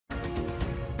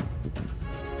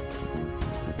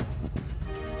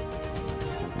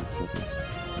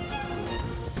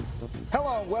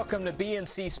Welcome to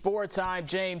BNC Sports. I'm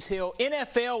James Hill.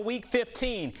 NFL Week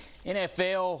 15.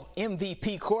 NFL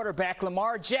MVP quarterback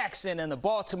Lamar Jackson and the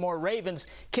Baltimore Ravens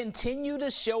continue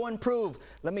to show and prove.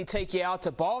 Let me take you out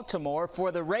to Baltimore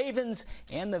for the Ravens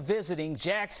and the visiting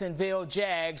Jacksonville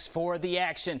Jags for the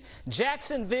action.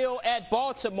 Jacksonville at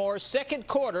Baltimore, second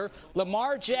quarter.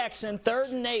 Lamar Jackson,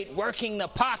 3rd and 8, working the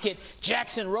pocket.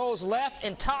 Jackson rolls left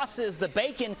and tosses the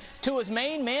bacon to his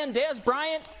main man, Dez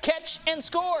Bryant. Catch and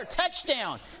score.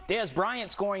 Touchdown. Dez Bryant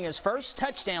scoring his first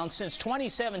touchdown since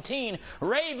 2017.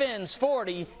 Ravens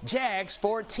 40, Jags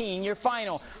 14, your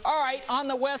final. All right, on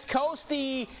the West Coast,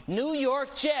 the New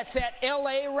York Jets at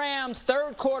L.A. Rams,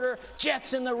 third quarter.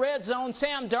 Jets in the red zone.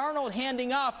 Sam Darnold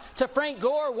handing off to Frank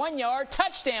Gore, 1 yard,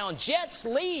 touchdown. Jets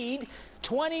lead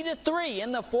 20-3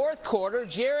 in the fourth quarter.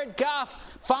 Jared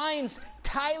Goff finds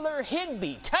Tyler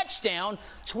Higbee, touchdown,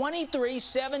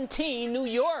 23-17 New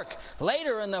York.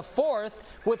 Later in the fourth,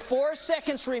 with 4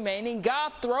 seconds remaining,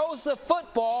 Goff throws the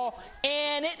football,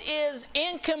 and it is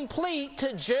incomplete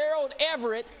to Gerald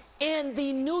Everett, and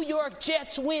the New York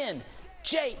Jets win.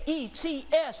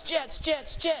 J-E-T-S, Jets,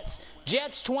 Jets, Jets.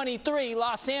 Jets 23,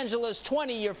 Los Angeles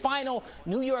 20, your final.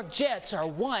 New York Jets are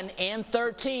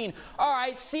 1-13. All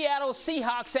right, Seattle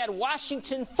Seahawks at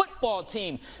Washington football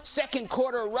team. Second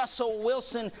quarter, Russell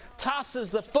Wilson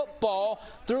tosses the football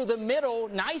through the middle.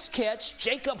 Nice catch,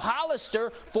 Jacob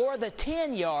Hollister for the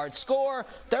 10-yard score,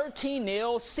 13-0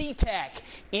 SeaTac.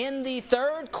 In the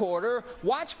third quarter,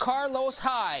 watch Carlos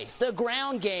Hyde, the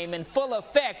ground game in full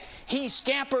effect. He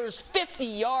scampers 50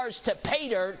 yards to pay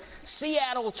dirt.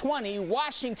 Seattle 20,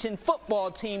 Washington football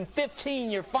team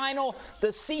 15, your final. The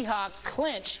Seahawks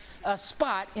clinch a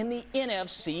spot in the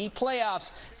NFC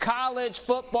playoffs. College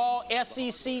football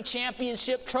SEC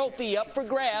championship trophy up for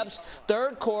grabs.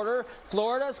 Third quarter,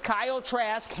 Florida's Kyle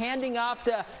Trask handing off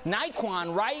to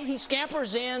Naquan Wright. He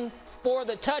scampers in for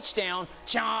the touchdown.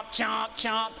 Chomp, chomp,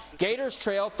 chomp. Gators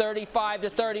trail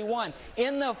 35-31.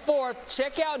 In the fourth,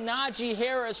 check out Najee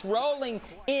Harris rolling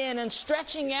in and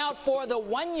stretching out for the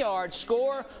 1-yard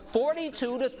score,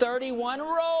 42-31.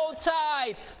 Roll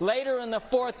Tide. Later in the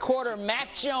fourth quarter,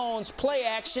 Mac Jones play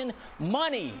action,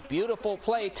 money, beautiful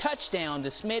play, touchdown to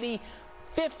Smitty,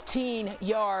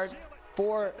 15-yard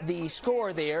for the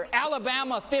score there.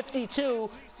 Alabama 52,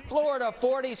 Florida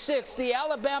 46. The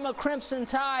Alabama Crimson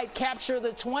Tide capture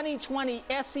the 2020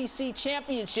 SEC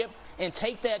championship and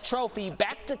take that trophy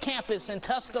back to campus in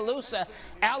Tuscaloosa.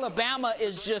 Alabama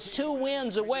is just 2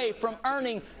 wins away from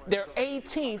earning their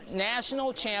 18th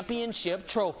national championship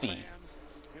trophy.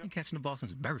 I've been catching the ball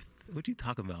since birth. What you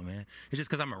talking about, man? It's just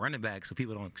because I'm a running back, so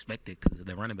people don't expect it because of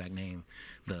the running back name.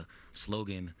 The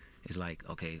slogan is like,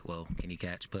 okay, well, can you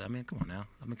catch? But, I mean, come on now.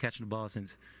 I've been catching the ball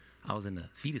since I was in the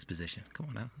fetus position. Come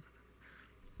on now.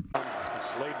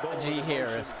 Najee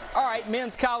Harris. All right,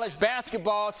 men's college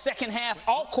basketball, second half,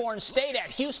 Alcorn State at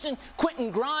Houston.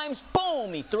 Quentin Grimes,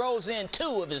 boom, he throws in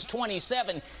 2 of his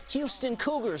 27. Houston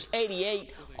Cougars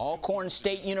 88, Alcorn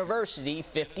State University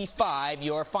 55,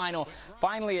 your final.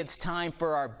 Finally, it's time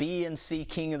for our BNC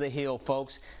King of the Hill,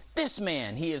 folks. This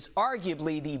man, he is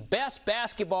arguably the best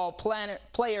basketball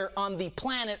player on the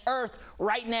planet Earth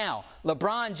right now.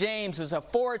 LeBron James is a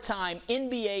 4-time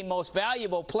NBA Most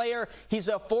Valuable Player. He's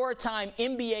a 4-time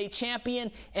NBA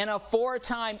champion and a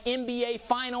 4-time NBA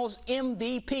Finals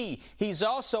MVP. He's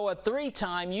also a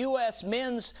 3-time U.S.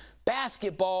 Men's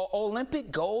Basketball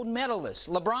Olympic gold medalist.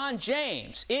 LeBron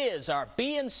James is our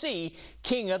BNC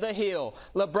King of the Hill.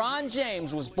 LeBron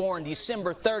James was born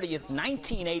December 30th,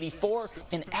 1984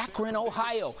 in Akron,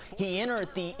 Ohio. He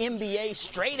entered the NBA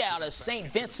straight out of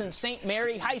St. Vincent St.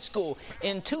 Mary High School.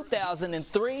 In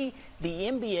 2003, the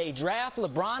NBA draft,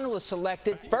 LeBron was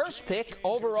selected first pick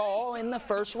overall in the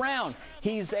first round.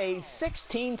 He's a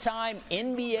 16-time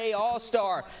NBA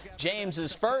All-Star.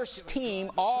 James's first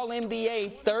team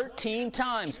All-NBA 13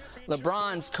 times.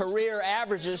 LeBron's career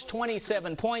averages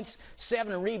 27 points,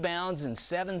 7 rebounds, and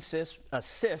 7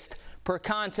 assists per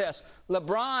contest.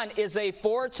 LeBron is a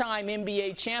 4-time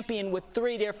NBA champion with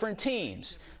 3 different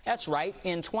teams. That's right.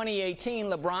 In 2018,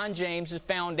 LeBron James'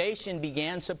 foundation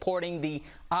began supporting the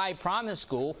I Promise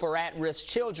School for at-risk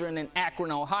children in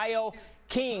Akron, Ohio.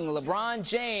 King LeBron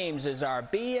James is our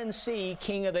BNC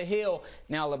King of the Hill.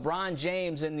 Now, LeBron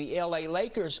James and the LA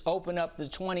Lakers open up the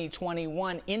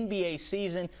 2021 NBA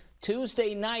season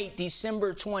Tuesday night,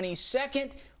 December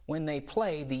 22nd, when they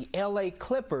play the LA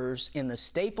Clippers in the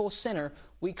Staples Center.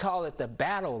 We call it the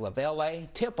Battle of LA.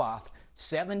 Tip-off,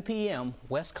 7 p.m.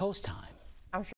 West Coast time.